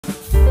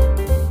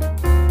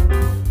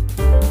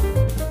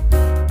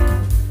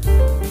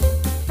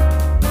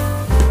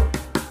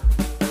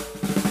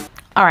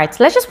All right,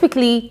 so let's just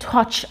quickly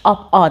touch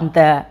up on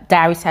the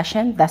diary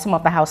session that some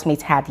of the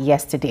housemates had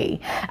yesterday.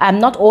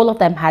 Not all of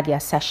them had their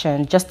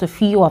session, just a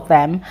few of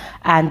them.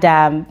 And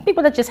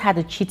people that just had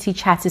a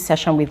chatty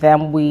session with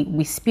them,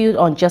 we spilled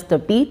on just a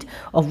bit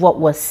of what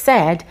was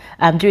said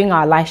during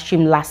our live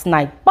stream last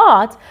night.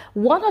 But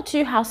one or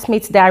two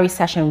housemates' diary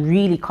session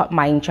really caught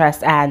my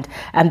interest, and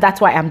that's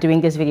why I'm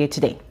doing this video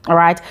today. All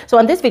right, so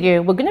on this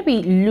video, we're going to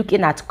be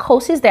looking at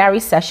Khosi's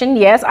diary session.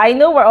 Yes, I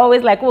know we're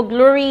always like, well,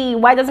 Glory,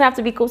 why does it have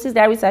to be Khosi's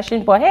diary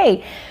session? But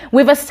hey,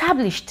 we've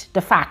established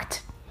the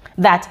fact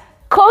that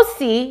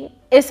Khosi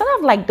is sort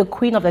of like the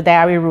queen of the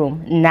diary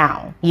room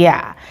now.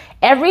 Yeah,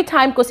 every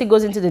time Khosi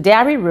goes into the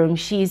diary room,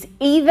 she's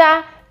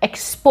either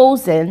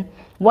exposing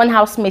one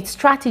housemate's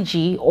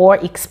strategy or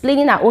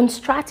explaining her own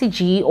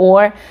strategy,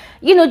 or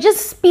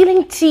just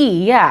spilling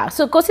tea. Yeah,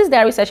 so Khosi's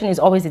diary session is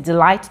always a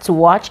delight to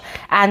watch,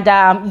 and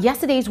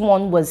yesterday's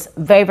one was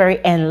very, very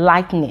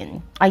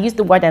enlightening. I use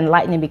the word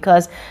enlightening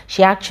because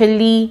she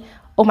actually,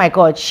 oh my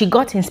God, she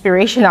got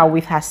inspirational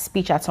with her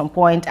speech at some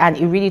point, and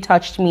it really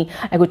touched me.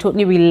 I could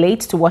totally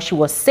relate to what she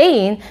was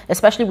saying,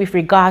 especially with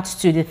regards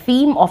to the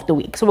theme of the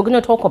week. So we're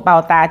going to talk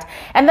about that.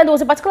 And then there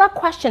was a particular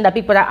question that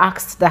Big Brother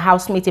asked the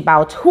housemate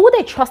about who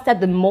they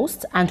trusted the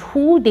most and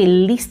who they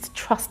least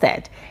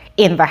trusted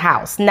in the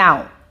house.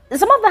 Now,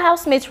 some of the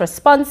housemates'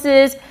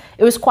 responses,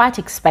 it was quite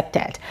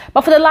expected.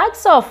 But for the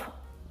likes of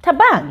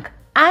Thabang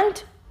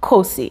and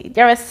Khosi,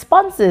 their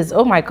responses,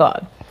 oh my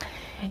God,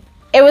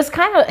 it was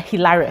kind of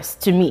hilarious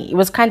to me. It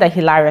was kind of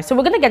hilarious. So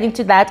we're going to get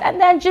into that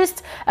and then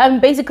just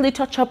basically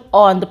touch up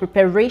on the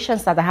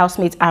preparations that the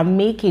housemates are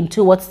making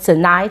towards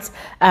tonight's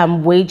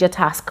wager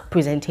task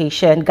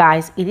presentation.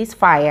 Guys, it is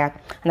fire,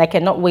 and I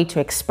cannot wait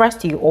to express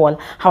to you all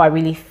how I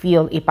really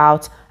feel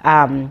about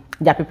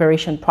their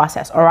preparation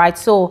process. All right,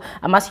 so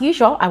as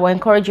usual, I will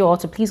encourage you all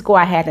to please go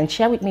ahead and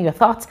share with me your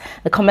thoughts in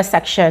the comment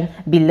section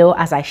below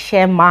as I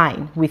share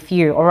mine with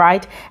you. All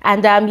right,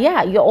 and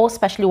yeah, you're all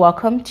specially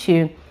welcome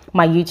to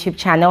my YouTube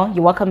channel.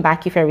 You're welcome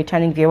back if you're a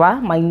returning viewer.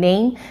 My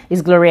name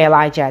is Glory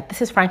Elijah. This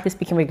is Frankly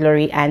Speaking with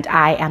Glory, and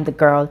I am the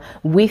girl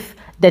with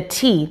the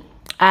tea.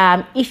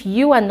 If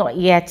you are not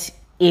yet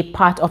a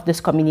part of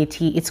this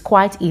community, it's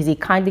quite easy.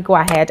 Kindly go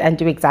ahead and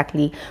do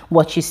exactly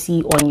what you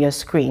see on your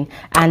screen.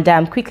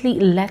 And quickly,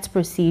 let's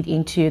proceed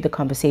into the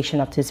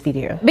conversation of this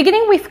video.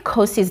 Beginning with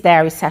Khosi's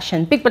diary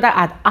session, Big Brother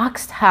had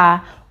asked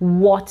her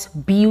what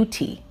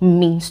beauty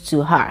means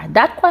to her.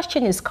 That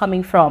question is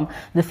coming from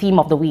the theme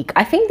of the week.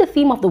 I think the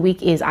theme of the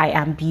week is I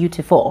am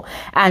beautiful.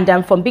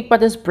 And from Big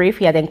Brother's brief,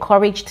 he had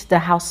encouraged the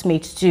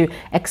housemates to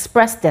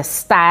express their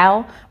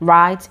style,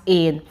 right,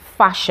 in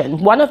fashion.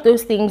 One of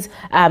those things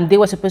they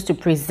were supposed to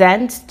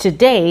present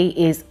today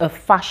is a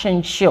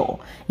fashion show.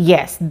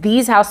 Yes,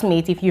 these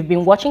housemates, if you've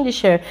been watching the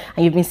show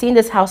and you've been seeing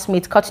this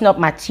housemates cutting up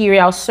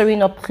material,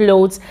 sewing up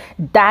clothes,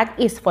 that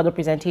is for the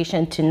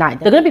presentation tonight.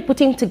 They're going to be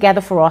putting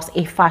together for us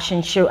a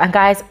fashion show, and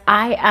guys,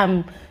 I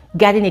am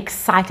getting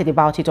excited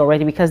about it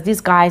already because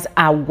these guys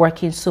are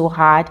working so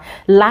hard.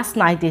 Last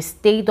night they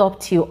stayed up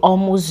till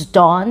almost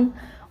dawn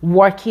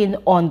working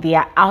on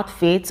their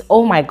outfits.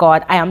 Oh my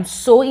God, I am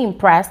so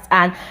impressed,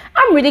 and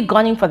I'm really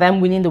gunning for them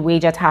winning the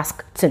wager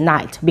task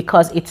tonight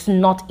because it's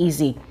not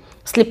easy.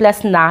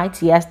 Sleepless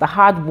nights, yes, the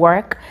hard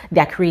work,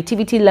 their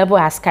creativity level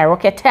has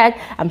skyrocketed.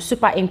 I'm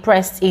super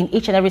impressed in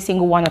each and every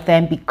single one of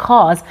them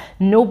because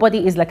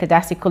nobody is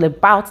lackadaisical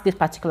about this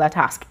particular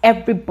task.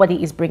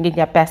 Everybody is bringing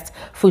their best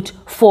foot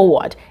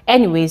forward.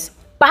 Anyways,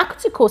 back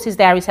to Khosi's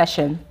diary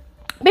session.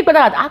 Big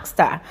Brother had asked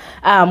her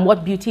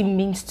what beauty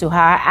means to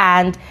her,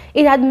 and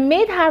it had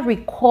made her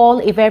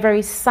recall a very,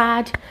 very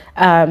sad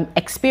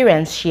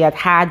experience she had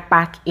had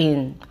back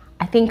in,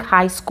 I think,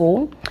 high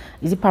school.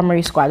 Is it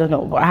primary school? I don't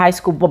know, but high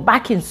school. But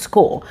back in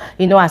school,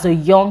 as a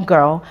young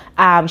girl,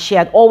 she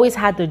had always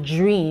had the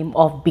dream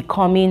of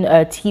becoming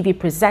a TV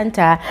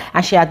presenter,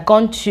 and she had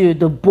gone to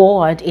the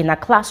board in a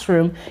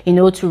classroom,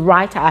 to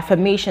write her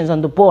affirmations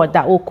on the board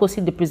that, oh,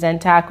 Khosi the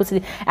presenter,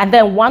 Khosi. And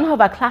then one of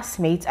her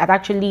classmates had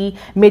actually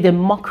made a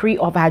mockery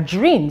of her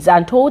dreams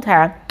and told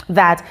her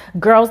that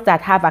girls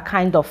that have a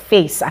kind of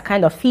face, a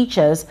kind of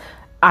features,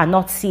 are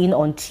not seen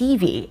on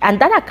TV, and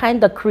that had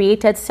kind of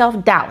created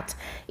self-doubt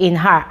in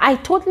her. I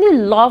totally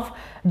love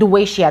the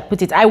way she had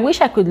put it. I wish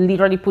I could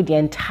literally put the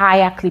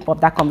entire clip of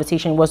that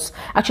conversation. It was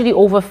actually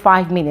over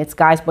 5 minutes,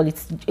 guys, but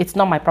it's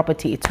not my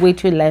property. It's way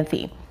too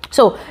lengthy.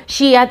 So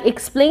she had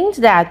explained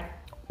that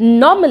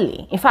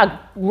normally, in fact,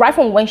 right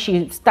from when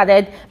she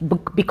started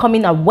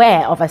becoming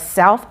aware of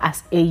herself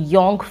as a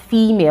young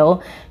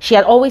female, she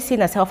had always seen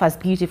herself as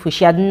beautiful.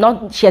 She had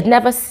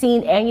never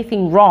seen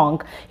anything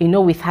wrong,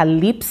 with her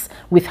lips,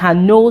 with her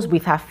nose,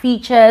 with her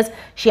features.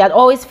 She had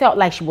always felt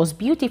like she was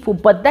beautiful.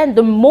 But then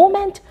the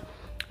moment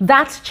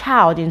that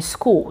child in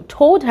school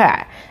told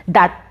her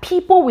that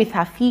people with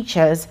her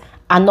features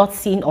are not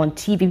seen on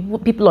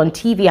TV, people on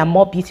TV are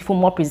more beautiful,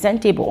 more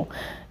presentable,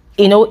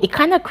 it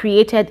kind of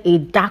created a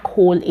dark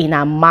hole in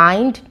her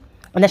mind.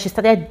 And then she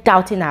started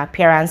doubting her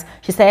appearance.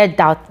 She started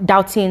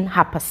doubting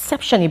her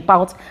perception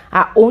about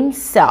her own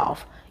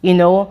self,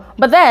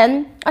 But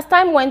then as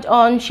time went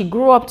on, she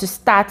grew up to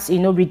start,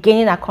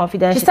 regaining her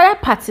confidence. She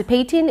started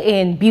participating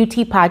in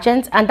beauty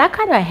pageants, and that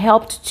kind of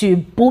helped to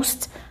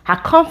boost her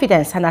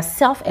confidence and her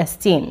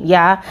self-esteem.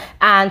 Yeah,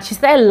 and she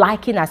started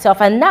liking herself,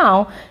 and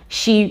now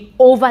she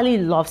overly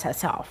loves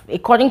herself.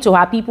 According to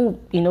her, people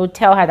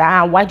tell her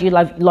that, why do you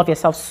love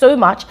yourself so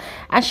much?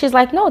 And she's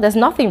like, no, there's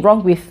nothing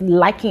wrong with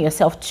liking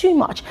yourself too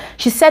much.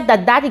 She said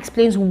that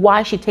explains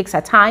why she takes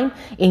her time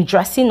in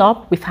dressing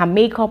up, with her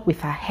makeup, with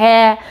her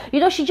hair.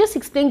 She just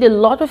explained a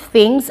lot of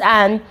things,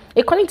 and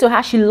according to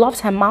her, she loves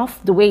her mouth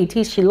the way it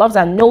is. She loves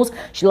her nose.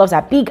 She loves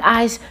her big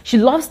eyes. She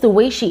loves the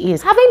way she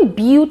is. Having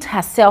built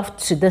herself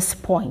to this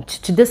point,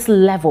 to this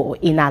level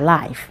in her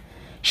life,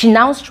 she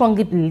now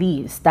strongly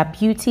believes that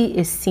beauty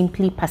is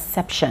simply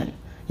perception.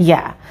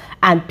 Yeah,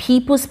 and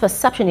people's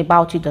perception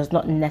about you does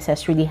not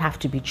necessarily have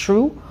to be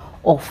true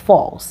or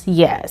false.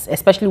 Yes,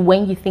 especially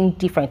when you think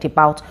different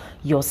about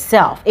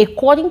yourself.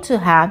 According to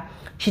her,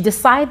 she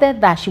decided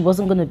that she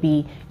wasn't going to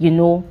be,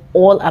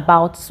 all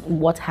about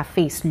what her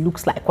face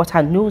looks like, what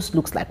her nose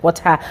looks like, what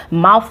her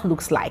mouth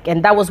looks like.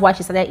 And that was why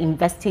she started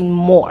investing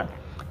more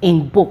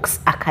in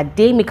books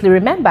academically.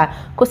 Remember,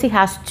 Khosi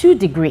has 2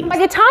 degrees. By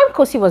the time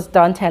Khosi was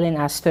done telling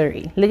her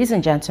story, ladies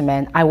and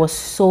gentlemen, I was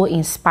so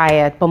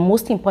inspired, but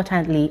most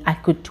importantly, I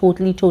could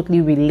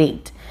totally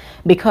relate,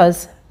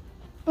 because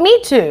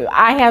me too,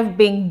 I have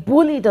been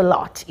bullied a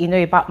lot,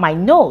 about my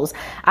nose.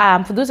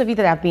 For those of you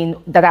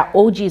that are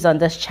OGs on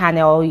this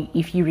channel,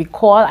 if you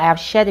recall, I have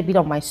shared a bit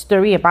of my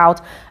story about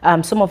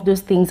some of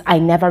those things I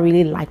never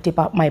really liked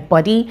about my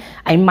body.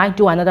 I might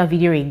do another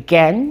video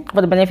again for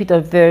the benefit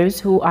of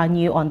those who are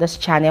new on this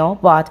channel,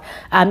 but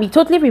it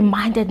totally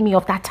reminded me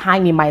of that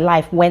time in my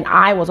life when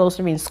I was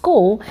also in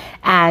school,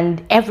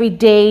 and every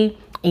day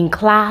in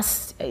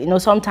class,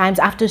 sometimes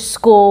after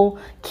school,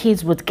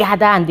 kids would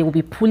gather and they would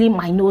be pulling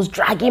my nose,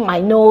 dragging my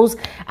nose,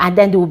 and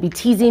then they would be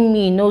teasing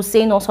me,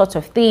 saying all sorts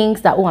of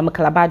things that, oh, I'm a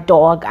Calabar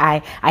dog,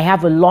 I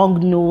have a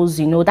long nose,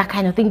 that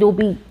kind of thing. They would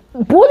be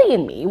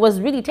bullying me. It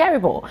was really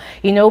terrible,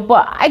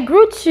 but I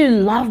grew to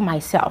love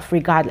myself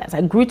regardless.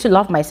 I grew to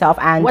love myself,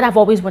 and what I've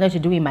always wanted to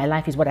do in my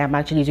life is what I'm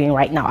actually doing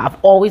right now. I've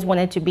always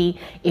wanted to be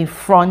in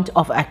front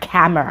of a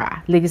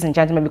camera, ladies and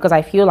gentlemen, because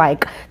I feel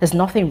like there's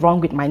nothing wrong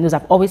with my nose.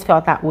 I've always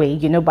felt that way,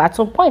 but at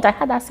some point I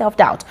had that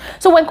self-doubt.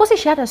 So when Khosi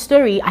shared her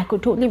story, I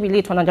could totally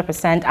relate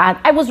 100%, and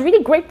I was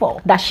really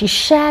grateful that she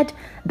shared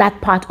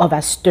that part of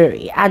her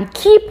story. And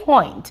key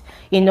point,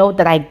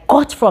 that I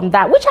got from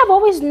that, which I've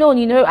always known,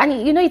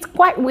 and it's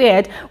quite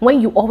weird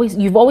when you've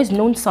always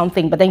known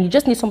something, but then you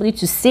just need somebody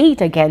to say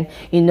it again,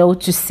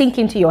 to sink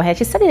into your head.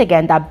 She said it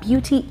again, that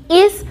beauty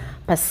is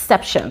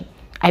perception.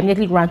 I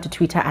immediately ran to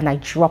Twitter and I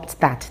dropped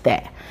that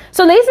there.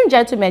 So ladies and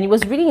gentlemen, it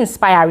was really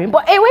inspiring.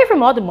 But away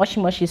from all the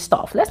mushy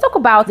stuff, let's talk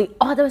about the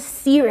other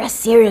serious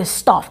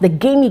stuff, the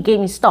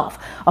gamey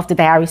stuff of the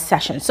diary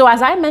session. So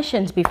as I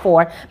mentioned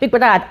before, Big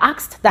Brother had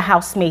asked the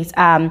housemates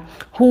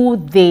who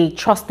they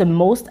trust the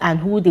most and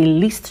who they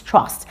least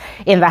trust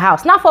in the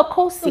house. Now for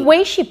Khosi, the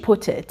way she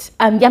put it,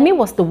 Yemi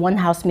was the one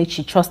housemate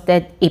she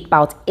trusted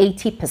about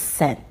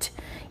 80%.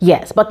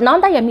 Yes, but now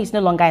that Yemi is no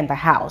longer in the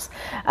house,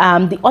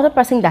 the other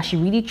person that she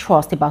really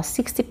trusts, about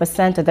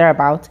 60% or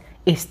thereabout,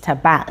 is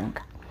Thabang.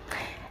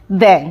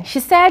 Then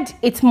she said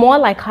it's more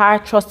like her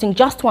trusting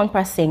just one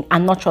person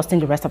and not trusting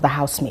the rest of the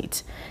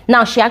housemates.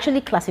 Now, she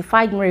actually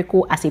classified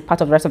Miracle as a part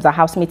of the rest of the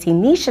housemates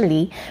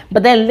initially,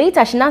 but then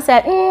later she now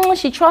said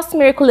she trusts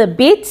Miracle a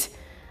bit,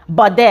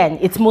 but then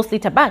it's mostly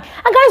Thabang. And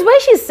guys,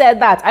 when she said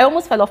that, I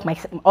almost fell off my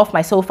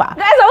sofa. Guys,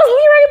 I was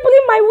literally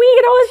pulling my wig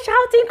and I was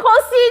shouting,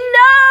 Khosi,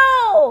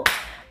 no!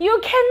 You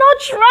cannot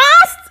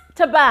trust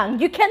Thabang.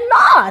 You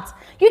cannot.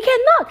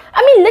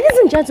 I mean, ladies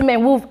and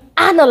gentlemen, we've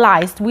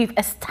analyzed, we've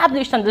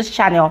established on this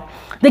channel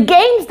the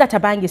games that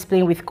Thabang is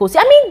playing with Khosi.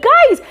 I mean,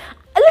 guys,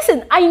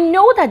 listen, I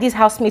know that these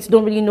housemates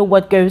don't really know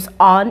what goes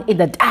on in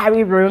the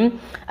diary room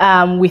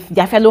with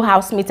their fellow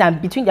housemates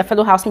and between their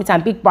fellow housemates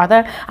and Big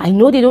Brother. I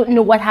know they don't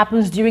know what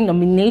happens during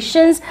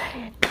nominations.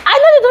 I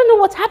know they don't know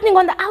what's happening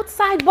on the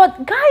outside,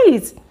 but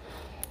guys,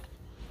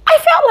 I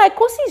felt like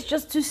Khosi is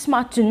just too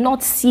smart to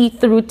not see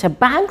through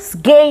Thabang's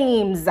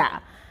games.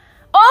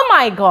 Oh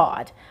my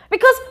God.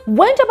 Because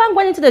when Thabang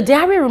went into the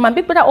diary room and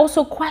Big Brother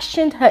also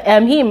questioned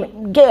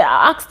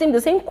asked him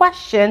the same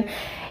question,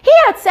 he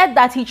had said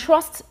that he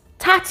trusts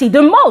Tati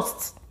the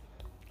most.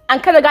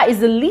 And Kanaga is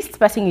the least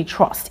person he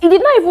trusts. He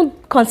did not even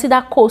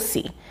consider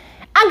Khosi.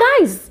 And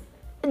guys,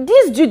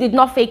 this dude did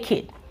not fake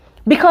it.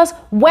 Because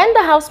when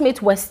the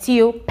housemates were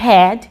still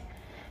paired,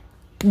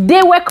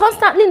 they were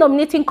constantly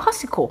nominating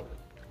Khosi,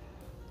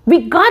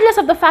 regardless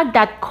of the fact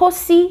that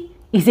Khosi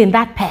is in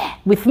that pair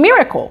with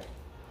Miracle.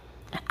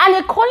 And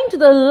according to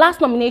the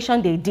last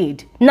nomination they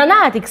did, Nana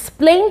had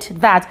explained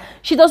that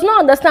she does not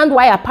understand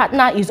why her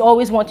partner is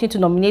always wanting to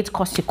nominate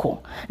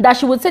Khosi. That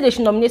she would say they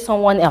should nominate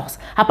someone else.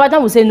 Her partner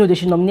would say no, they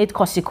should nominate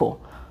Khosi.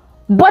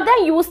 But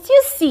then you will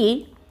still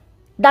see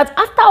that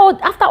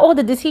after all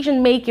the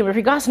decision making with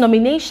regards to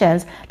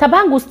nominations,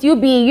 Thabang will still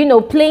be,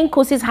 playing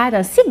Khosi's hide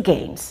and seek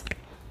games.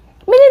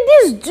 Meaning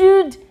this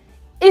dude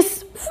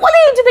is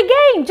fully into the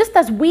game, just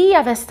as we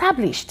have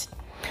established.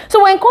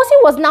 So when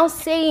Khosi was now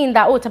saying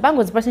that, oh, Thabang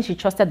was the person she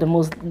trusted the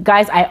most,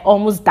 guys, I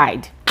almost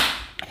died.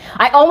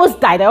 I almost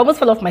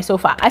fell off my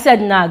sofa. I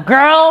said, nah,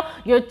 girl,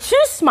 you're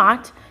too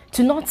smart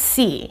to not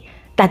see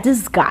that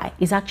this guy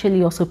is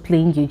actually also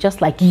playing you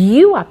just like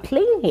you are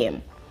playing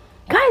him.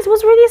 Guys, it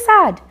was really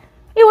sad.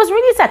 It was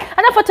really sad.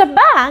 And then for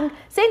Thabang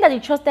saying that he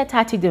trusted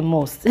Tati the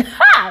most.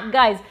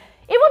 Guys,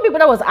 even people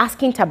that was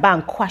asking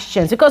Thabang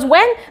questions, because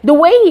when the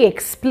way he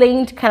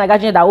explained Kanaga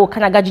Jr. that, oh,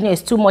 Kanaga Jr.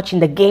 is too much in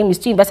the game, he's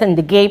too invested in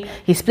the game,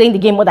 he's playing the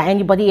game more than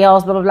anybody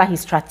else, blah, blah, blah,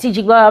 he's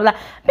strategic, blah, blah, blah.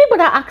 People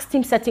that asked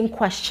him certain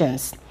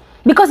questions.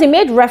 Because he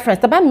made reference,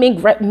 Thabang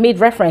made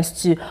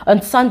reference to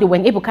on Sunday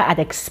when Ebuka had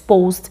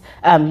exposed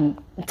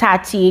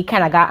Tati,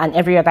 Kanaga, and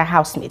every other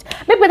housemate.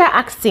 People that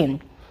asked him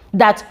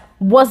that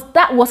was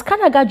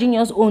Kanaga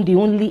Jr.'s the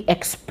only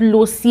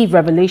explosive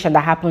revelation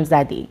that happens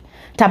that day.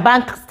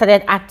 Thabang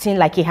started acting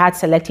like he had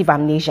selective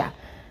amnesia.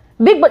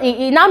 But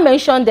he now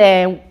mentioned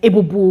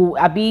Ebubu's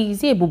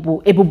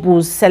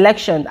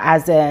selection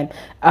as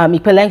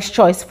Ipeleng's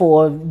choice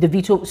for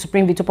the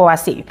Supreme Veto Power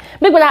save.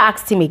 Big Brother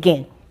asked him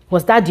again,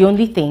 was that the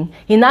only thing?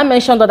 He now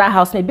mentioned other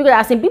housemates. People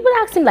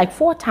asked him like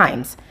 4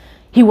 times.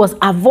 He was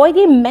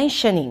avoiding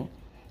mentioning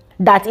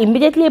that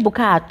immediately Ebuka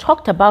had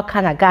talked about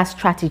Kanaga's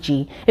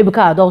strategy.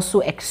 Ebuka had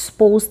also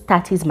exposed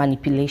Tati's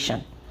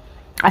manipulation.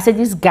 I said,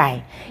 this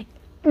guy.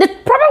 The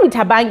problem with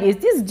Thabang is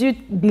this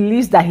dude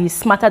believes that he's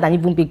smarter than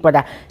even Big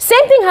Brother.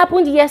 Same thing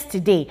happened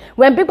yesterday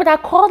when Big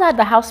Brother called out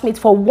the housemates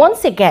for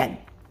once again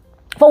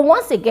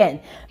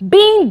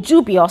being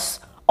dubious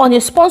on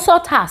a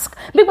sponsored task.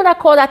 Big Brother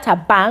called out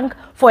Thabang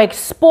for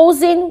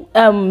exposing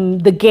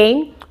the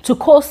game to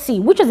Khosi,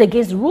 which was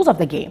against the rules of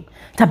the game.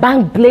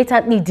 Thabang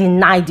blatantly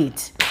denied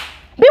it.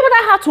 Big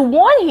Brother had to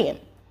warn him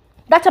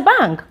that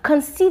Thabang,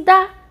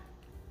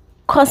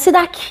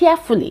 consider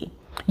carefully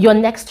your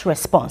next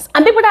response.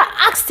 And Big Brother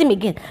asked him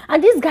again,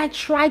 and this guy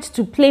tried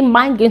to play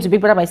mind games with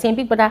Big Brother by saying,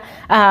 Big Brother,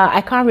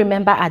 I can't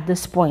remember at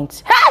this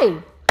point. Hey!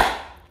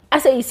 I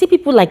said, you see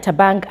people like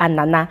Thabang and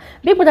Nana,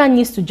 Big Brother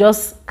needs to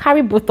just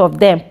carry both of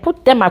them,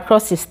 put them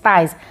across his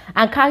thighs,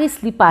 and carry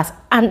slippers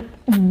and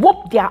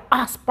whoop their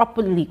ass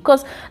properly,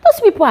 because those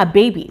people are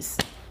babies.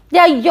 They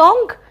are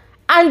young,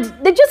 and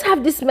they just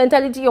have this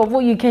mentality of, oh,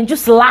 you can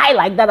just lie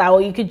like that, or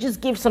you could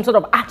just give some sort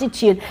of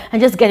attitude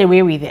and just get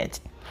away with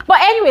it. But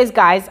anyways,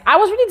 guys, I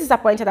was really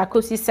disappointed that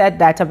Khosi said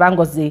that Thabang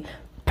was the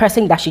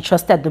person that she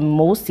trusted the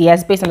most.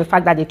 Yes, based on the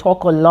fact that they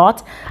talk a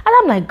lot. And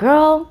I'm like,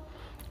 girl,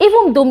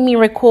 even though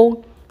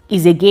Miracle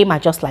is a gamer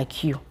just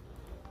like you,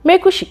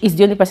 Miracle is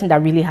the only person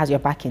that really has your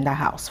back in that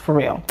house, for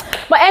real.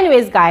 But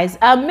anyways, guys,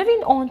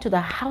 moving on to the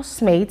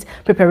housemates'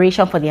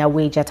 preparation for their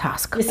wager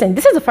task. Listen,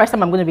 this is the first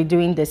time I'm going to be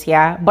doing this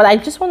here, but I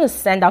just want to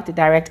send out a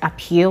direct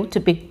appeal to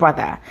Big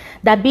Brother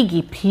that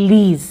Biggie,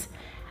 please,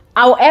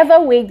 however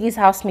way these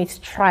housemates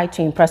try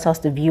to impress us,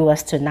 the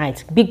viewers,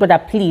 tonight, Big Brother,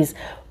 please,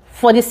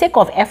 for the sake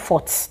of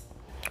efforts,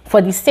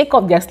 for the sake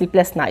of their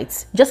sleepless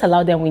nights, just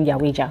allow them win their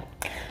wager.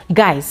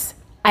 Guys,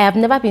 I have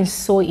never been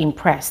so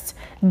impressed.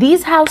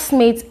 These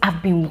housemates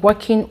have been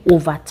working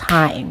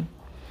overtime.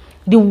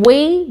 The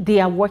way they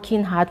are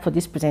working hard for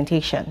this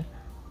presentation,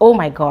 oh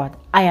my God,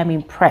 I am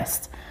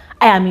impressed.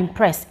 I am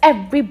impressed.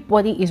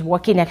 Everybody is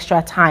working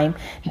extra time.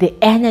 The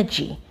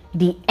energy,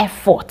 the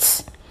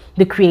efforts,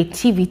 the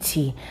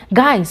creativity.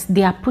 Guys,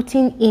 they are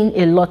putting in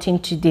a lot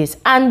into this.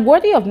 And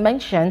worthy of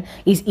mention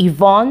is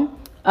Yvonne,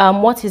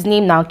 what's his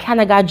name now?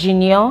 Kanaga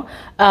Jr.,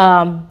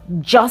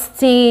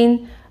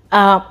 Justin.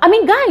 I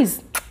mean,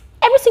 guys,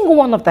 every single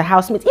one of the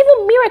housemates,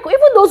 even Miracle,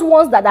 even those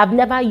ones that have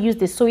never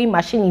used a sewing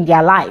machine in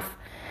their life,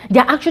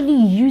 they're actually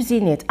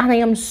using it. And I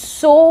am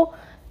so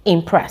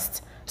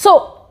impressed.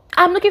 So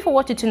I'm looking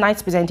forward to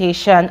tonight's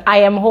presentation. I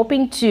am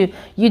hoping to,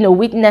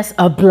 witness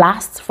a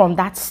blast from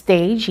that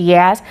stage,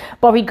 yes.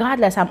 But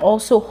regardless, I'm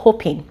also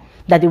hoping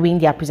that they win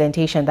their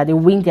presentation, that they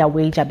win their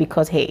wager,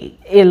 because, hey,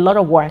 a lot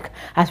of work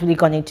has really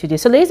gone into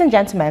this. So, ladies and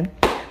gentlemen,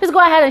 please go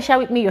ahead and share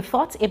with me your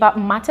thoughts about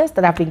matters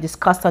that have been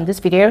discussed on this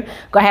video.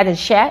 Go ahead and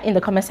share in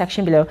the comment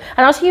section below.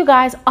 And I'll see you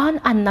guys on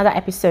another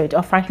episode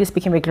of Frankly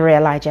Speaking with Gloria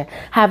Elijah.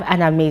 Have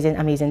an amazing,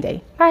 amazing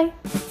day. Bye.